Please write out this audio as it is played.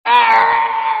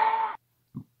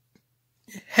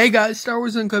Hey guys, Star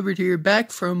Wars Uncovered here, back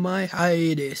from my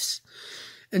hiatus.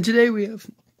 And today we have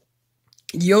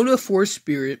Yoda Force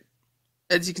Spirit.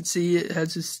 As you can see, it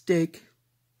has a stick.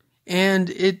 And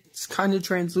it's kind of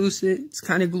translucent, it's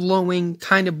kind of glowing,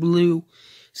 kind of blue.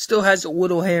 Still has a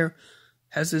little hair.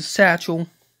 Has his satchel.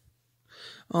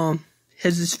 Has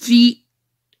his feet.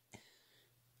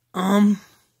 Yeah,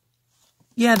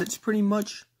 that's pretty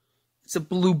much. It's a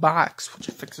blue box, which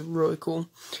I think is really cool.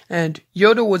 And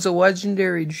Yoda was a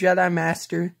legendary Jedi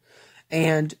Master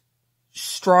and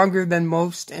stronger than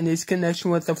most in his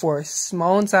connection with the Force.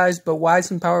 Small in size, but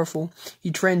wise and powerful. He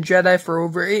trained Jedi for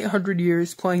over 800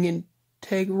 years, playing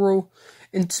integral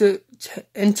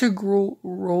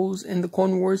roles in the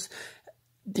Clone Wars,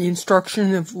 the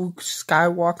instruction of Luke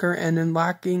Skywalker, and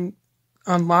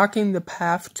unlocking the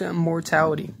path to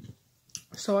immortality.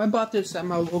 So I bought this at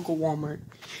my local Walmart,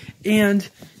 and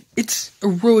it's a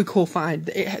really cool find.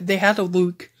 They had a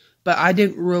Luke, but I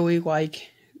didn't really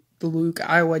like the Luke.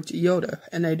 I liked Yoda,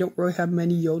 and I don't really have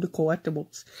many Yoda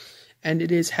collectibles, and it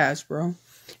is Hasbro.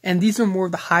 And these are more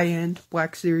of the high-end.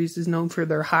 Black Series is known for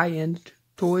their high-end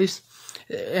toys,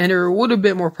 and they're a little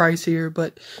bit more pricier,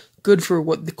 but good for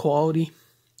the quality.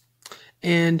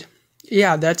 And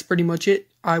yeah, that's pretty much it.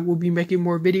 I will be making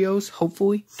more videos,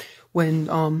 hopefully, when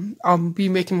I'll be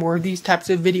making more of these types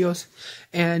of videos,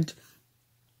 and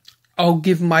I'll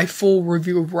give my full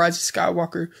review of Rise of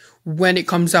Skywalker when it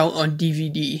comes out on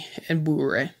DVD and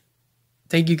Blu-ray.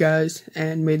 Thank you guys,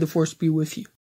 and may the Force be with you.